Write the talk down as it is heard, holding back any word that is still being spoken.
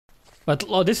But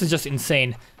oh, this is just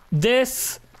insane.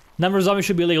 This number of zombies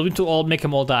should be illegal. We need to all make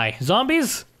them all die.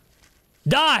 Zombies,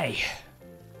 die!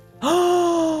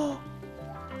 Oh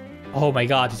my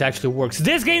god, it actually works.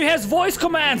 This game has voice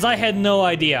commands! I had no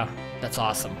idea. That's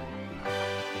awesome.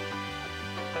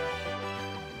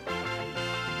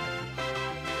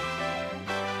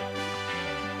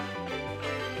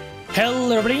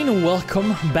 Hello everybody and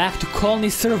welcome back to Colony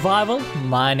Survival.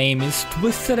 My name is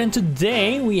Twisted and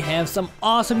today we have some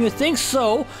awesome new things.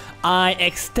 So I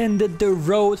extended the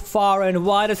road far and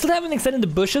wide. I still haven't extended the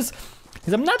bushes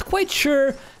because I'm not quite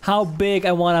sure how big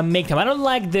I want to make them. I don't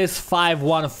like this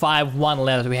 5151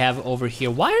 layout that we have over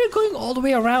here. Why are you going all the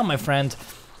way around, my friend?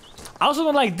 I also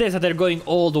don't like this, that they're going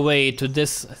all the way to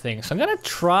this thing. So I'm gonna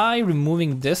try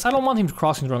removing this. I don't want him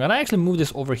crossing the road. I'm gonna actually move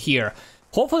this over here.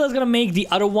 Hopefully that's gonna make the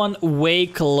other one way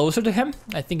closer to him.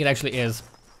 I think it actually is.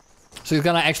 So he's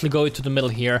gonna actually go to the middle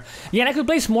here. Yeah, and I could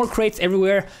place more crates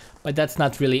everywhere, but that's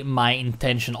not really my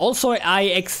intention. Also, I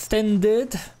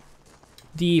extended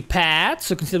the path,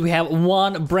 so you can see that we have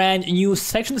one brand new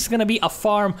section. This is gonna be a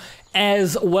farm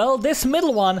as well. This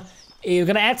middle one, we're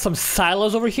gonna add some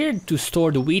silos over here to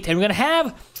store the wheat, and we're gonna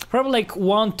have probably like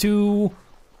two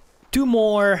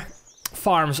more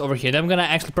farms over here. Then I'm gonna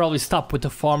actually probably stop with the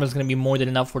farm. It's gonna be more than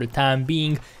enough for the time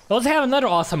being. I also have another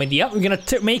awesome idea. We're gonna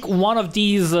make one of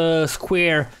these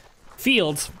square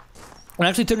fields and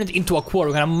actually turn it into a quarry.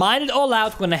 We're gonna mine it all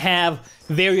out. We're gonna have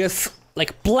various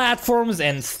like platforms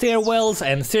and stairwells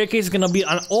and staircases. It's gonna be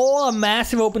a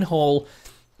massive open hole,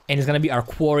 and it's gonna be our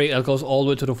quarry that goes all the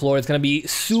way to the floor. It's gonna be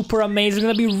super amazing. It's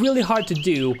gonna be really hard to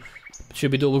do. It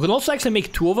should be doable. We can also actually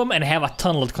make two of them and have a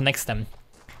tunnel that connects them.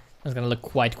 It's gonna look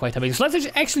quite amazing. So let's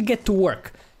actually get to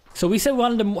work. So we said we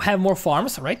wanted to have more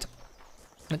farms, right?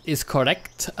 That is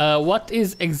correct. What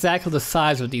is exactly the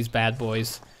size of these bad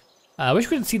boys? I wish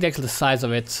we could see the size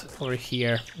of it over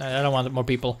here. I don't want more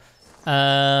people.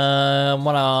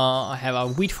 Wanna have a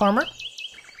wheat farmer.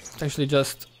 Let's actually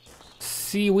just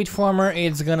see wheat farmer.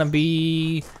 It's gonna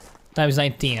be times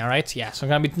 19, all right? Yeah, so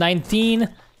it's gonna be 19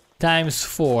 times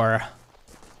 4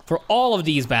 for all of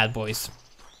these bad boys.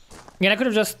 Yeah, I could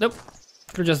have just, nope,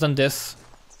 could have just done this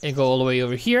and go all the way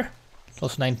over here.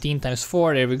 Plus 19 times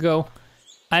 4, there we go.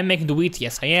 I'm making the wheat,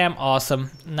 yes I am,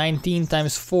 awesome. 19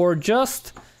 times 4,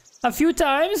 just a few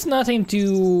times, nothing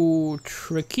too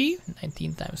tricky.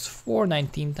 19 times 4,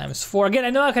 19 times 4. Again,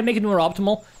 I know I can make it more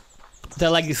optimal, but I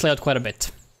like this layout quite a bit.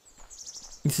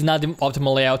 This is not the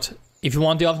optimal layout. If you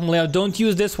want the optimal layout, don't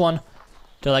use this one.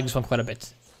 I like this one quite a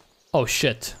bit. Oh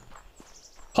shit.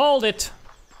 Hold it!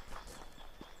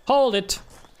 Hold it!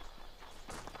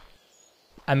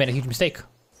 I made a huge mistake.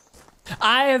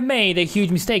 I have made a huge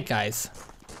mistake, guys.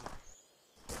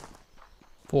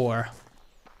 4.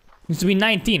 Needs to be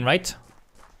 19, right?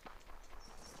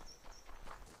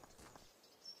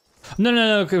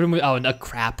 No. Okay, remove. Oh, no,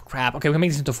 crap. Okay, we can make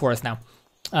this into forest now.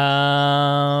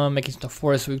 Make it into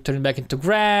forest. We turn it back into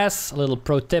grass. A little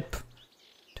pro tip: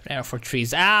 turn arrow for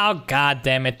trees. Ow! God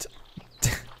damn it!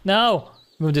 No,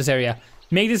 move this area.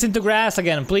 Make this into grass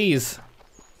again, please.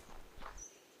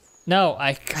 No,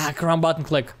 I wrong button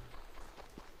click.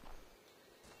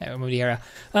 Yeah, remove the area.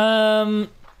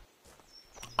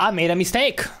 I made a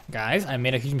mistake, guys. I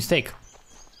made a huge mistake.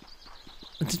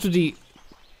 Let's do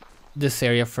this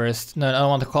area first. No, I don't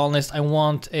want a colonist. I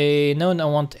want a I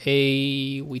want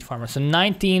a wheat farmer. So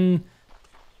 19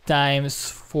 times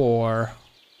 4.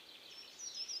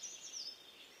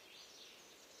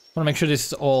 I want to make sure this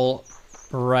is all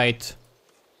right.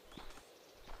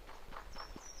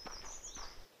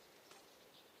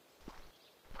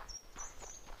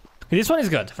 This one is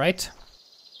good, right?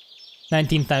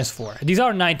 19 times 4. These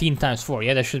are 19 times 4.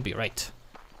 Yeah, that should be right.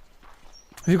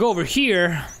 If you go over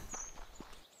here,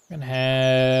 I'm gonna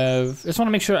have. Just want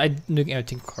to make sure I'm doing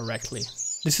everything correctly.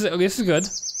 This is good.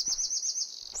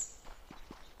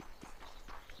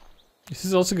 This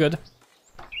is also good.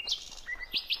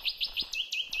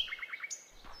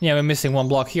 Yeah, we're missing one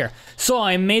block here. So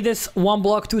I made this one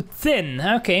block too thin.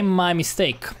 Okay, my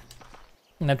mistake. I'm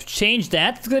gonna have to change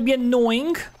that. It's gonna be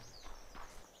annoying,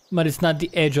 but it's not the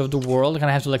edge of the world. I'm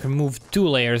gonna have to like remove 2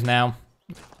 layers now.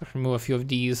 Remove a few of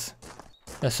these,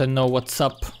 just so I know what's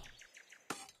up.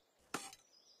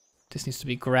 This needs to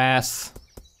be grass.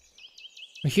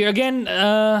 Here again,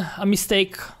 a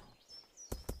mistake,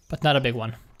 but not a big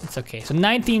one. It's okay. So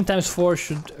 19 times 4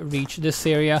 should reach this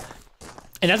area.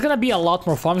 And that's gonna be a lot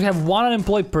more farms. We have 1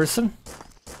 unemployed person.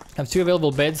 Have 2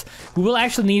 available beds. We will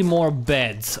actually need more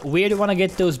beds. Where do you want to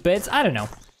get those beds? I don't know.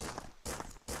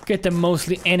 Get them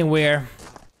mostly anywhere.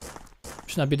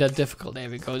 Should not be that difficult. There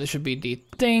we go. This should be the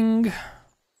thing.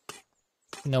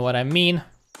 You know what I mean.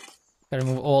 Gotta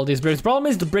remove all these bricks.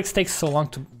 Problem is the bricks take so long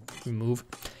to remove.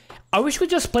 I wish we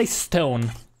just place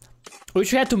stone. I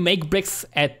wish we had to make bricks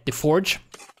at the forge.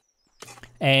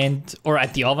 Or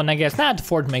at the oven, I guess. Nah, the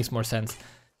forge makes more sense.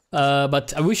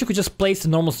 But I wish you could just place the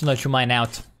normal stone that you mine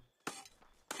out.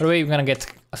 By the way, we're gonna get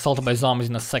assaulted by zombies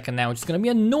in a second now, which is gonna be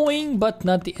annoying, but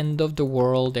not the end of the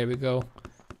world. There we go.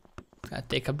 Gotta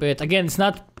take a bit. Again, it's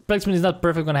not, placement is not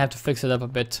perfect, gonna have to fix it up a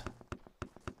bit.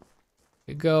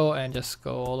 Here we go, and just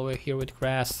go all the way here with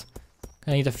grass.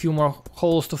 I need a few more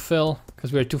holes to fill,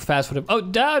 because we're too fast for them. Oh,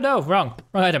 no, wrong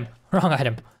item, wrong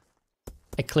item.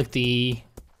 I clicked the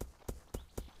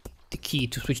key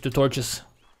to switch to torches.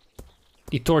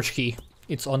 The torch key.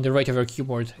 It's on the right of your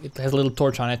keyboard. It has a little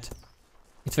torch on it.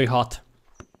 It's very hot.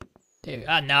 There,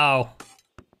 no.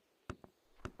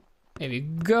 There we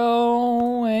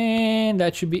go, and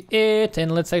that should be it.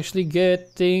 And let's actually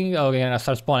get things. Oh, they're gonna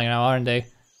start spawning now, aren't they?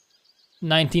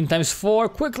 19 times 4.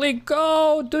 Quickly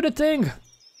go, do the thing.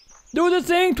 Do the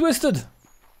thing, Twisted.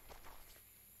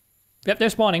 Yep, they're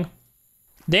spawning.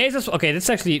 Okay, that's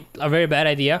actually a very bad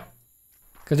idea.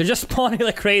 Because they're just spawning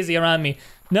like crazy around me.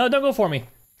 No, don't go for me.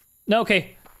 No,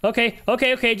 okay.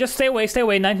 Okay, just stay away.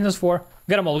 19 times 4.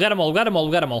 Got them all.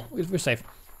 We're safe.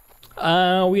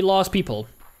 We lost people.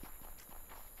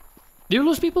 Did we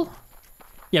lose people?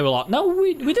 Yeah, we lost. No,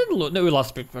 we didn't lose. No, we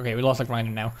lost people. Okay, we lost like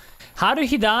Ryan now. How did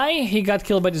he die? He got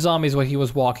killed by the zombies while he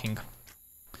was walking.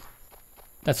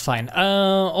 That's fine.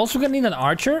 Also gonna need an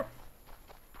archer.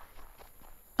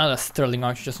 Not a sterling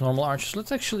archer, just normal archers.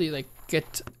 Let's actually like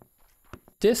get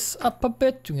this up a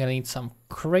bit. We're gonna need some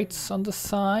crates on the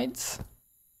sides.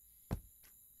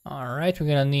 Alright, we're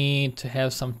gonna need to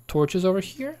have some torches over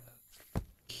here.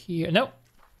 No.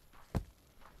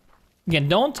 Again,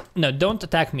 don't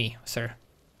attack me, sir.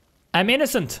 I'm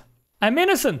innocent.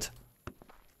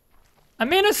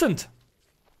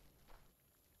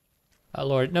 Oh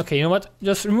lord. Okay, you know what?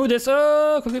 Just remove this.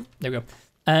 Oh, quickly. There we go.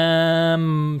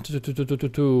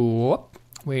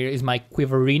 Where is my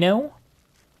quiverino?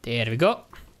 There we go.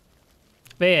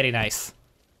 Very nice.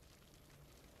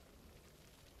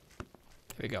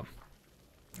 There we go.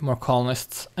 More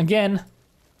colonists. Again.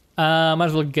 Might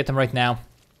as well get them right now.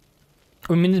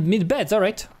 We mid beds,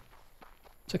 alright.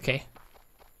 It's okay.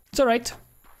 It's alright.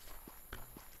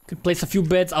 Could place a few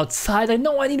beds outside. I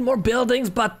know I need more buildings,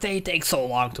 but they take so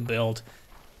long to build.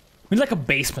 We need like a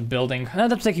basement building.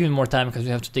 That'll take even more time because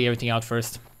we have to dig everything out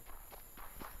first.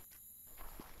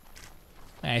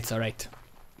 It's alright.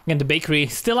 Again, the bakery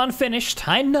still unfinished.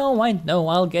 I know,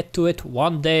 I'll get to it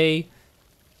one day.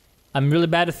 I'm really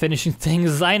bad at finishing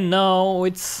things. I know,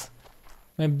 it's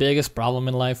my biggest problem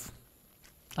in life.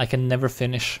 I can never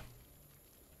finish.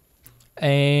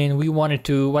 And we wanted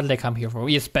to... What did I come here for?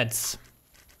 Yes, beds.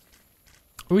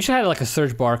 We should have like a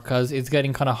search bar because it's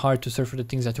getting kind of hard to search for the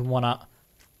things that you want to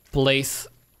place.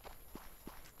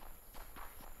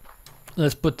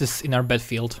 Let's put this in our bed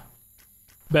field.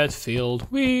 Bed field.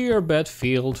 We are bed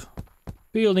field.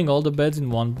 Building all the beds in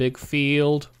one big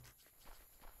field.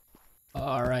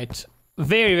 Alright.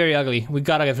 Very, very ugly. We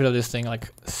gotta get rid of this thing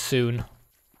like soon.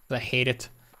 I hate it.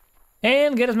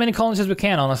 And get as many colonists as we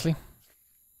can, honestly.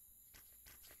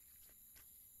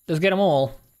 Just get them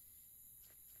all.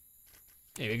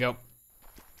 There we go.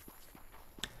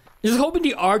 Just hoping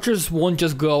the archers won't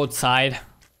just go outside.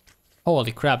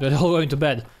 Holy crap, they're all going to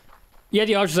bed. Yeah,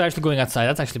 the archers are actually going outside.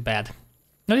 That's actually bad.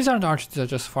 No, these aren't archers, these are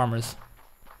just farmers.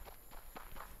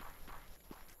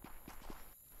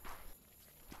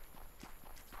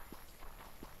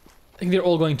 I think they're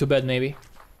all going to bed, maybe.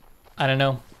 I don't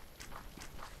know.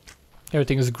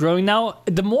 Everything is growing now.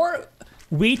 The more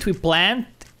wheat we plant,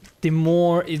 the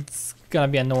more it's gonna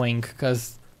be annoying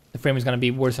because the frame is gonna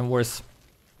be worse and worse.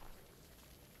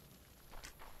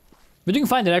 But you can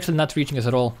find they're actually not reaching us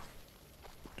at all.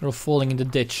 They're all falling in the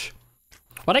ditch.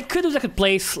 What I could do is I could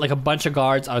place like a bunch of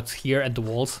guards out here at the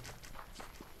walls.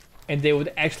 And they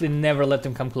would actually never let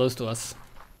them come close to us.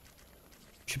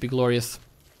 Should be glorious.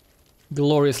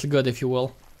 Gloriously good, if you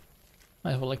will.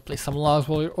 Might as well like place some logs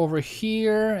while we're over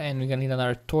here. And we're gonna need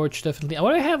another torch, definitely. I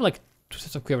want to have like 2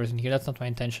 sets of quivers in here. That's not my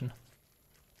intention.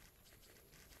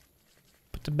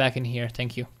 Put them back in here.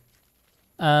 Thank you.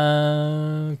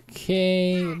 Okay.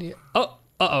 Oh,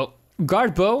 uh-oh.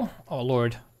 Guard bow? Oh,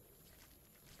 lord.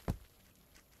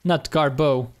 Not guard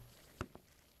bow.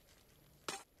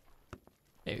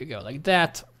 There we go, like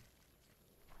that.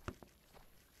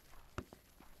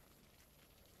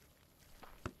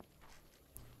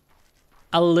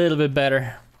 A little bit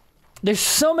better. There's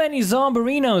so many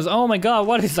zombarinos. Oh my god,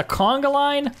 what is a conga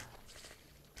line?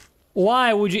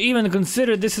 Why would you even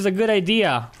consider this is a good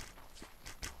idea?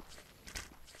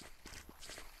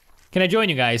 Can I join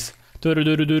you guys? That's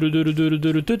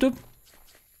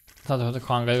not how the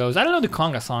conga goes. I don't know the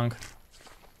conga song.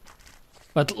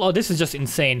 But oh, this is just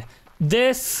insane.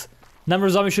 This number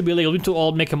of zombies should be illegal. We need to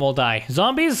all make them all die.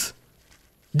 Zombies,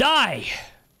 die!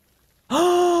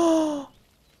 Oh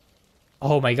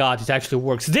my god, it actually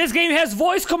works. This game has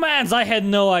voice commands! I had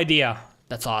no idea.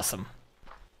 That's awesome.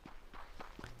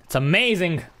 It's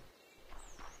amazing.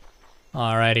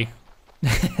 Alrighty.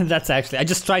 That's actually, I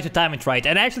just tried to time it right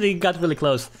and actually got really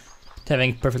close to having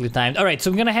it perfectly timed. Alright,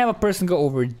 so I'm gonna have a person go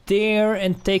over there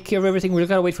and take care of everything. We're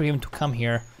gonna wait for him to come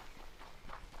here.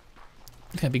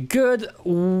 It's gonna be good.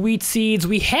 Wheat seeds.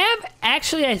 We have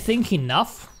actually, I think,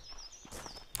 enough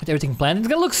with everything planned. It's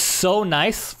gonna look so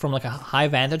nice from like a high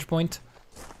vantage point.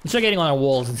 Let's start getting on our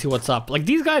walls and see what's up. Like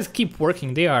these guys keep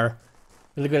working. They are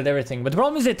really good at everything. But the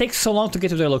problem is it takes so long to get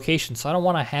to their location. So I don't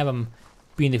want to have them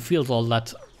be in the field all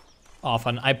that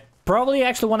often. I probably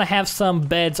actually want to have some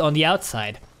beds on the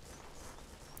outside.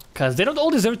 Because they don't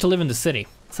all deserve to live in the city.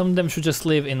 Some of them should just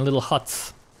live in little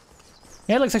huts.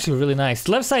 Yeah, it looks actually really nice.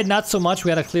 The left side, not so much. We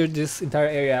had to clear this entire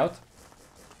area out.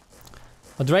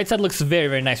 But the right side looks very,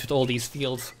 very nice with all these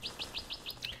fields.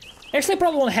 Actually, I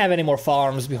probably won't have any more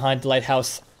farms behind the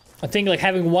lighthouse. I think like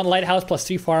having one lighthouse plus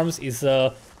 3 farms is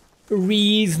a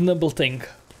reasonable thing.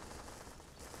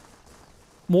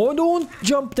 More, don't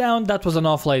jump down. That was an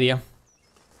awful idea.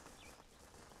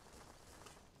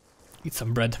 Eat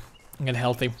some bread and get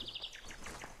healthy.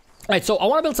 Alright, so I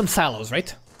want to build some silos,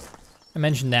 right? I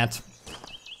mentioned that.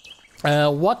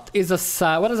 What does a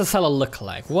silo look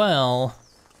like? Well,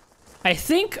 I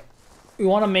think we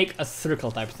want to make a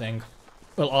circle type thing.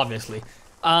 Well, obviously.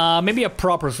 Maybe a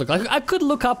proper circle. I could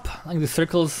look up like the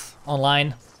circles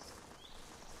online.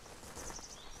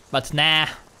 But nah.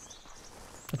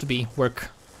 That would be work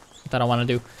that I want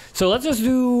to do. So let's just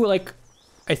do like,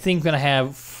 I think we're gonna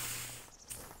have,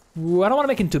 I don't want to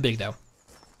make it too big though.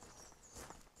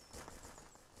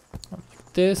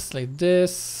 Like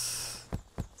this.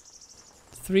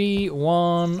 3,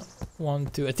 1, 1,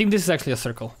 2. I think this is actually a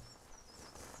circle.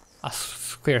 A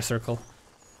square circle.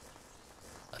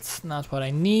 That's not what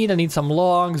I need. I need some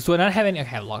logs. Do I not have any? I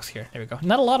have logs here. There we go.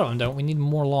 Not a lot of them though. We need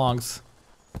more logs.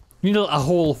 We need a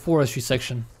whole forestry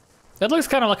section. That looks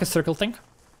kind of like a circle thing.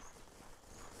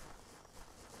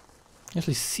 You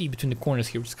actually see between the corners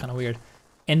here, which is kind of weird.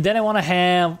 And then I want to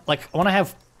have, like,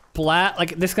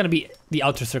 like this is gonna be the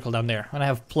outer circle down there. I'm gonna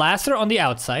have plaster on the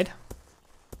outside.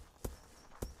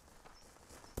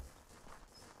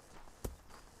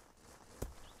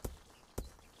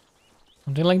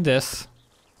 Something like this.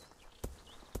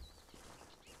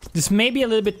 This may be a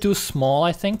little bit too small,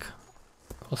 I think.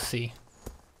 We'll see.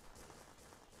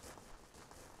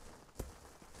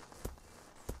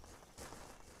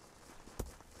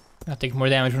 I'll take more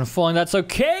damage from falling, that's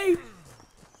okay!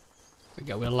 We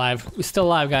go, we're alive. We're still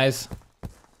alive, guys.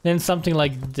 Then something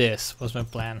like this was my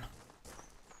plan.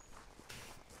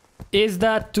 Is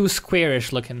that too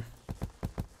squarish looking?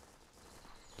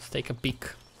 Let's take a peek.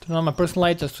 Turn on my personal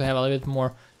light just to have a little bit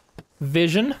more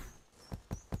vision.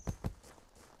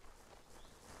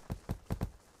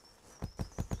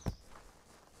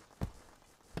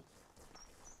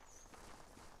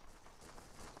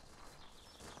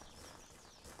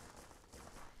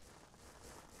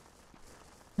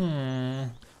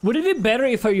 Would it be better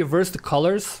if I reversed the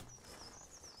colors?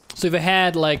 So if I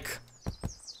had like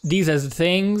these as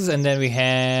things and then we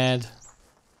had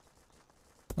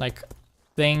like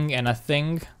thing and a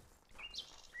thing,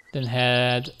 then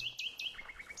had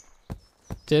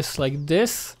this like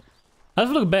this, that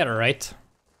would look better, right?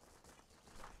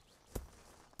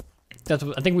 That's,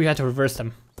 I think we had to reverse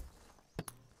them.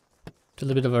 It's a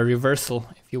little bit of a reversal,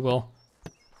 if you will.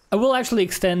 I will actually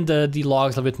extend the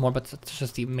logs a bit more, but that's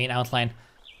just the main outline.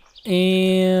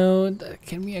 And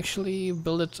can we actually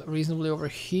build it reasonably over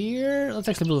here? Let's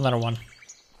actually build another one.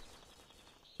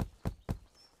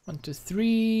 1, 2,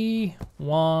 3,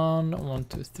 1, 1,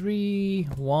 2, 3,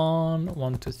 1,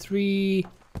 1, 2, 3,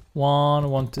 1,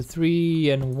 1, 2, 3,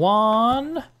 and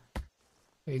 1. There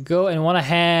you go. And we want to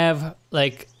have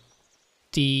like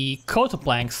the coat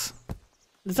planks.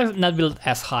 Let's not build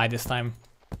as high this time.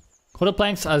 Coat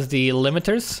planks as the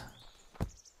limiters.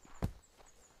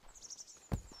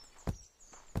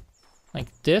 Like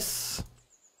this.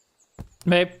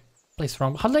 Maybe place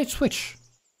wrong. How did I switch?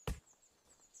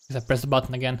 Because I pressed the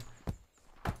button again.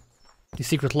 The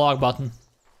secret log button.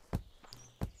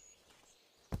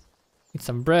 Need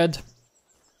some bread.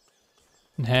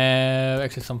 And have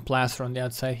actually some plaster on the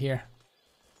outside here.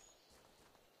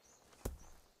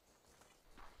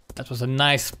 That was a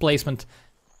nice placement.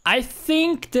 I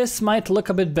think this might look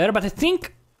a bit better, but I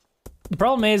think The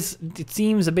problem is, it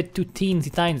seems a bit too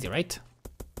teensy-tiny, right?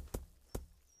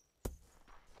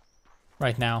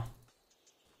 Right now.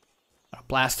 A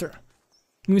blaster.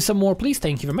 Give me some more, please.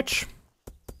 Thank you very much.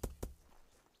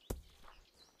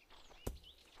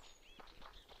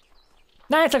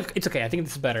 Nah, it's okay. I think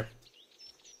this is better.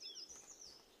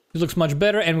 This looks much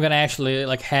better, and we're gonna actually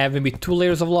like have maybe 2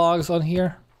 layers of logs on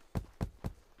here.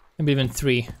 Maybe even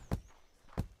 3.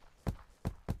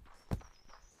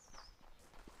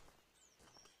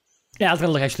 Yeah, that's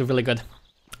gonna look actually really good.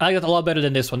 I like that a lot better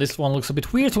than this one. This one looks a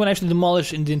bit weird, so I'm gonna actually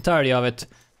demolish in the entirety of it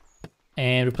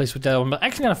and replace with that one. But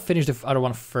actually, I'm gonna finish the other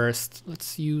one first.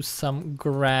 Let's use some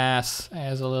grass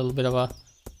as a little bit of a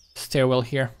stairwell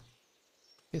here.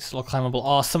 It's all climbable,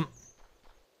 awesome.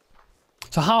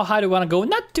 So how high do we want to go?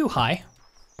 Not too high.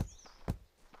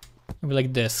 Maybe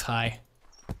like this high.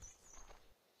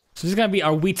 So this is gonna be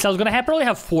our wheat cells. We're gonna probably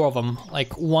have 4 of them,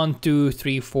 like 1, 2,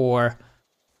 3, 4,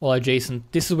 all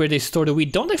adjacent. This is where they store the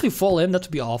wheat. Don't actually fall in. That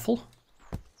would be awful.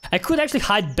 I could actually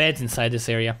hide beds inside this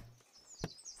area.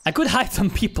 I could hide some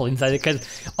people inside it, because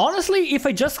honestly, if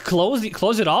I just close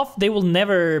it off, they will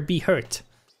never be hurt.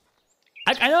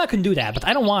 I know I can do that, but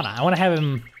I don't wanna. I wanna have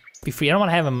him be free. I don't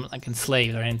wanna have him like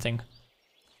enslaved or anything.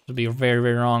 It would be very,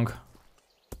 very wrong.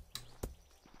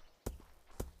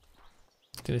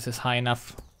 This is high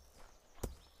enough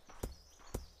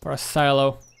for a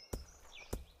silo.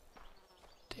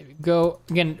 There we go.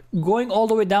 Again, going all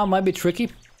the way down might be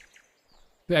tricky.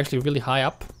 We're actually really high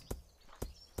up.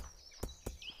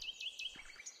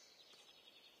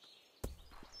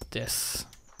 This.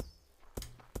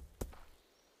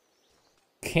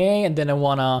 Okay, and then I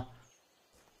wanna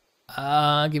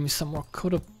give me some more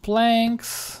coated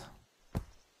planks.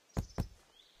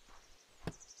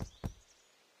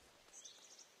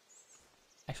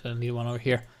 Actually, I need one over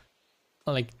here.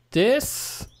 Like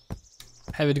this.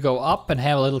 Have it go up and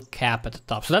have a little cap at the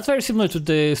top. So that's very similar to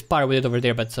the spire we did over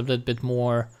there, but it's a little bit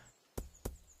more...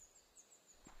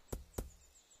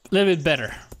 a little bit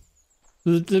better. A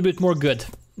little bit more good,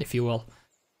 if you will.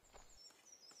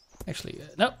 Actually,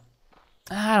 no.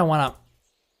 I don't wanna...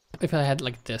 if I had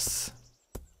like this.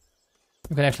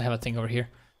 We could actually have a thing over here.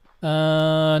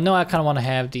 No, I kinda wanna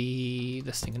have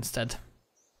this thing instead.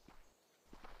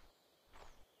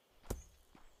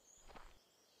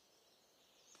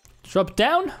 Drop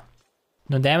down.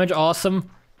 No damage, awesome.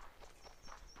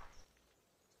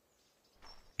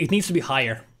 It needs to be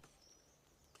higher.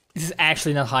 This is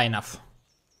actually not high enough.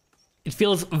 It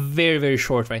feels very, very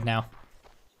short right now.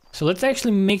 So let's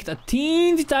actually make it a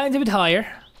teensy tiny bit higher.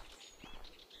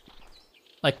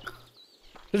 Like,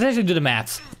 let's actually do the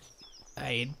maths.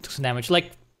 I took some damage.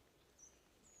 Like,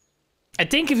 I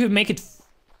think if you make it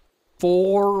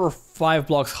 4 or 5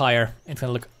 blocks higher, it's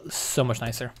gonna look so much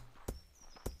nicer.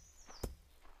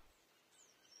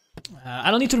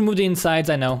 I don't need to remove the insides,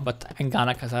 I know, but I'm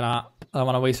gonna, because I don't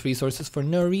want to waste resources for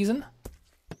no reason.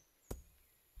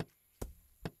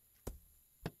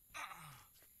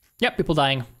 Yep, people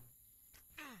dying.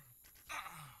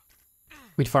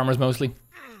 Wheat farmers mostly.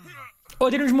 Oh, I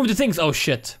didn't remove the things. Oh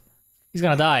shit. He's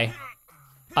gonna die.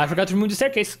 I forgot to remove the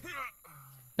staircase.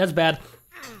 That's bad.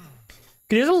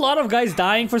 There's a lot of guys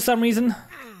dying for some reason.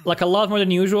 Like a lot more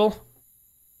than usual.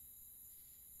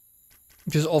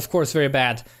 Which is of course very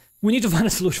bad. We need to find a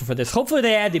solution for this. Hopefully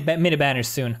they add the mini banners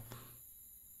soon.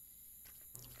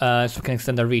 So we can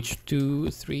extend our reach. 2,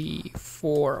 3,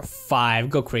 4, 5.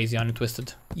 Go crazy on it,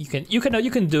 Twisted. You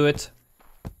can do it.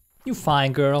 You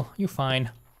fine, girl. You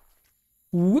fine.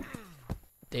 Whoop.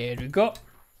 There we go.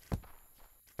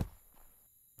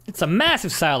 It's a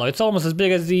massive silo. It's almost as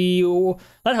big as the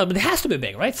lighthouse, but it has to be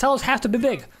big, right? Silos have to be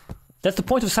big. That's the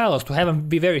point of silos, to have them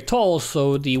be very tall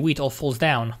so the wheat all falls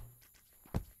down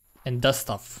and does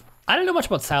stuff. I don't know much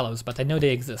about silos, but I know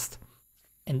they exist.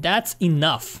 And that's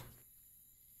enough.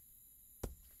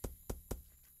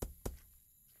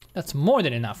 That's more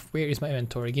than enough. Where is my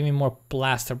inventory? Give me more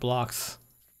plaster blocks.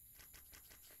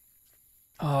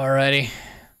 Alrighty.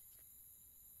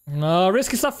 No,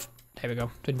 risky stuff. There we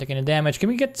go. Didn't take any damage. Can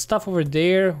we get stuff over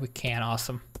there? We can,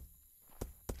 awesome.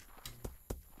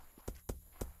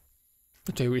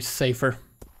 Okay, we're safer.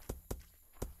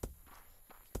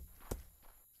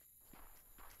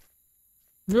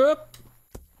 Yep.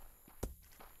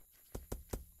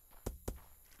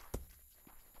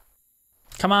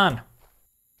 Come on.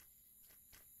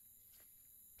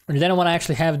 And then I want to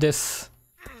actually have this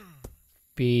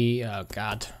be, oh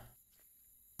god.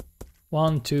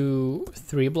 1, 2,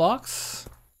 3 blocks.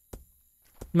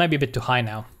 Might be a bit too high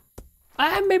now.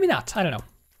 Maybe not, I don't know.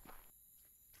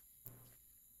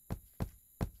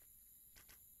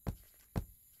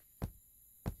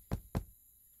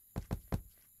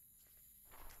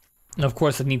 And of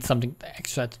course, I need something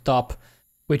extra at the top,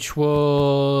 which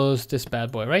was this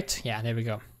bad boy, right? Yeah, there we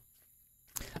go.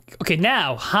 Okay,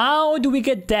 now, how do we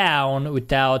get down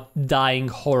without dying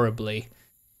horribly?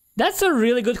 That's a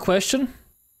really good question.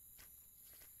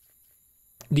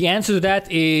 The answer to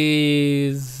that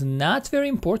is not very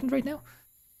important right now.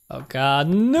 Oh god,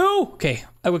 no! Okay,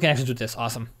 we can actually do this,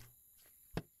 awesome.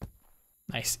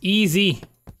 Nice, easy.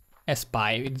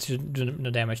 Spy, it should do no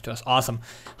damage to us, awesome.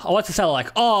 What's the cell like?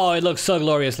 Oh, it looks so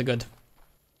gloriously good.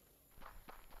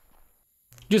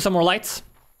 Do some more lights.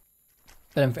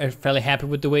 But I'm fairly happy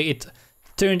with the way it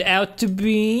turned out to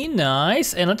be.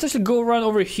 Nice. And let's actually go around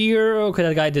over here. Okay,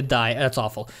 that guy did die. That's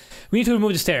awful. We need to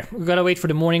remove the stair. We gotta wait for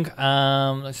the morning.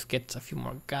 Let's get a few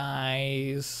more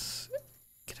guys.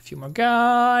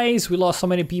 We lost so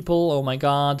many people. Oh my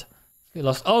god. We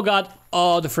lost. Oh god.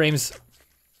 Oh, the frames.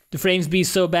 The frames be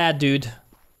so bad, dude.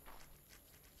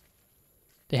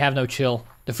 They have no chill.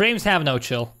 The frames have no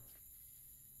chill.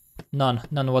 None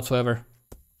whatsoever.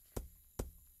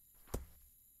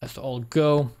 Let's all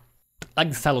go. I like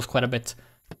the silos quite a bit.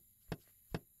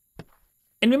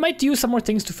 And we might use some more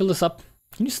things to fill this up.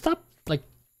 Can you stop, like,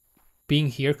 being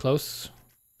here close?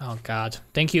 Oh god.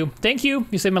 Thank you. Thank you!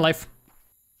 You saved my life.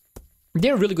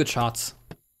 They're really good shots.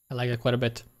 I like that quite a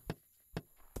bit.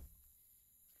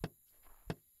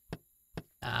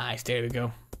 Nice, there we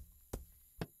go.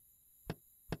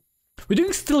 We're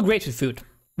doing still great with food.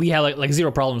 We have like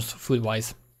zero problems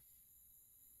food-wise.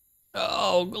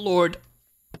 Oh lord.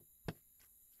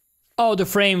 Oh, the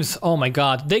frames. Oh my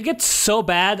god. They get so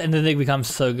bad and then they become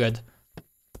so good.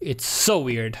 It's so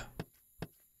weird.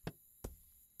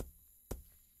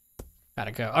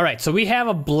 Gotta go. Alright, so we have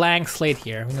a blank slate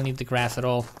here. We don't need the grass at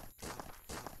all.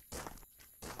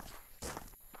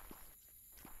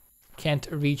 Can't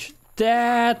reach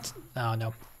that. Oh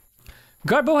no.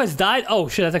 Garbo has died? Oh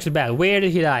shit, that's actually bad. Where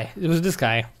did he die? It was this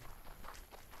guy.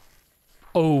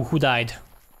 Oh, who died?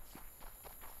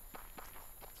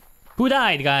 Who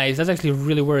died, guys? That's actually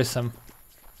really worrisome.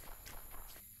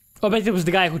 Oh, but it was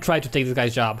the guy who tried to take this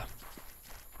guy's job.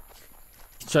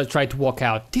 He tried to walk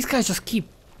out. These guys just keep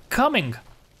coming.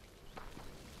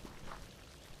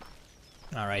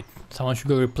 Alright, someone should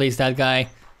go replace that guy.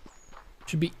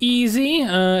 Should be easy.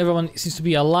 Everyone seems to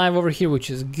be alive over here, which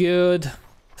is good.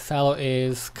 Fallow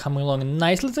is coming along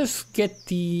nice. Let's just get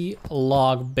the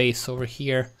log base over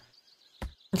here. I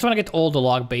just want to get all the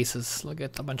log bases. Look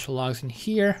at a bunch of logs in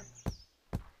here.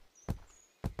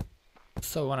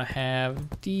 So I want to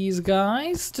have these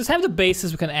guys. Just have the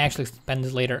bases. We can actually expand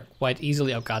this later quite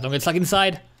easily. Oh god, don't get stuck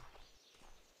inside.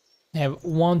 I have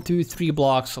 1, 2, 3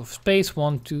 blocks of space.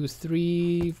 1, 2,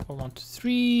 3, 4, 1, 2,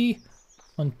 3.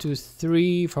 1, 2,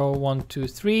 3, 4, 1, 2,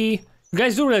 3. You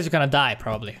guys do realize you're gonna die,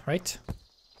 probably, right?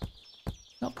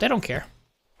 Nope, they don't care.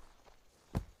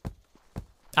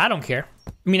 I don't care.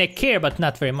 I mean, I care, but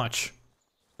not very much.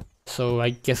 So I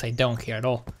guess I don't care at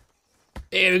all.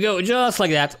 There we go, just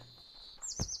like that.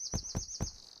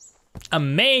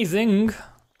 Amazing!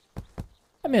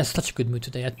 I'm in such a good mood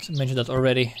today. I mentioned that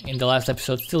already in the last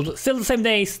episode. Still the same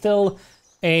day, still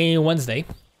a Wednesday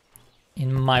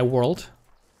in my world.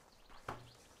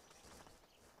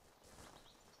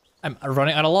 I'm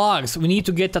running out of logs. We need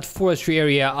to get that forestry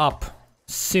area up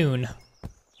soon.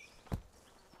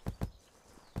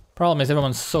 Problem is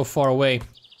everyone's so far away.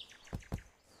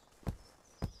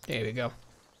 There we go.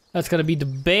 That's gonna be the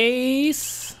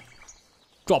base.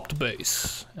 Drop the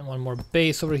base. And one more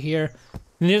base over here.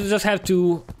 You just have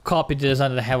to copy the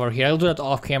design that I have over here. I'll do that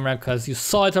off camera because you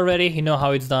saw it already. You know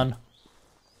how it's done.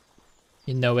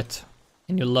 You know it.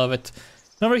 And you love it.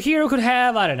 And over here we could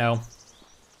have, I don't know.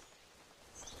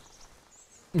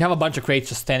 You have a bunch of crates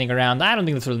just standing around. I don't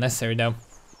think that's really necessary though.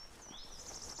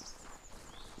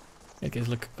 You guys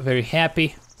look very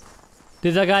happy.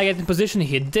 Did that guy get in position?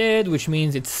 He did, which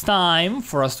means it's time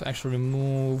for us to actually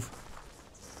remove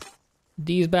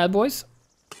these bad boys.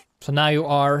 So now you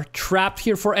are trapped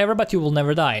here forever, but you will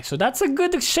never die. So that's a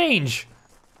good exchange.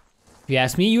 If you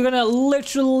ask me, you're gonna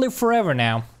literally live forever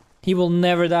now. He will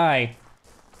never die.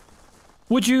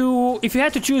 Would you, if you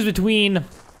had to choose between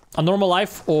a normal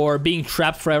life or being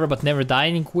trapped forever but never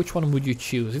dying, which one would you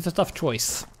choose? It's a tough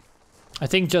choice. I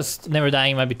think just never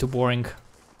dying might be too boring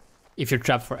if you're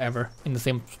trapped forever in the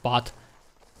same spot.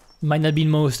 Might not be the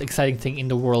most exciting thing in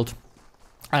the world.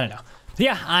 I don't know.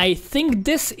 Yeah, I think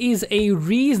this is a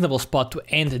reasonable spot to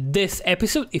end this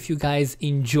episode. If you guys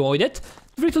enjoyed it,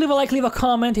 feel free to leave a like, leave a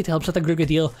comment. It helps out a great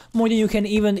deal, more than you can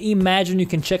even imagine. You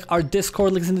can check our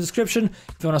Discord, links in the description.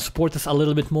 If you want to support us a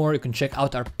little bit more, you can check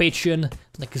out our Patreon.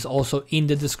 Link is also in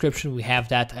the description. We have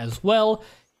that as well.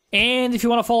 And if you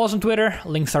want to follow us on Twitter,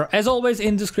 links are as always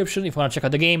in description. If you want to check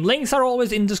out the game, links are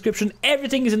always in description.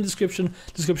 Everything is in description.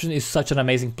 Description is such an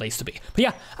amazing place to be. But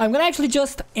yeah, I'm gonna actually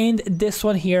just end this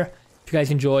one here. If you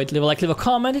guys enjoyed, leave a like, leave a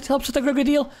comment. It helps us a great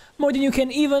deal, more than you can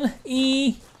even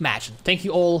imagine. Thank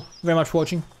you all very much for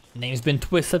watching. My name's been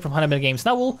Twisted from 100 Games.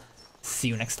 Now we'll see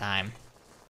you next time.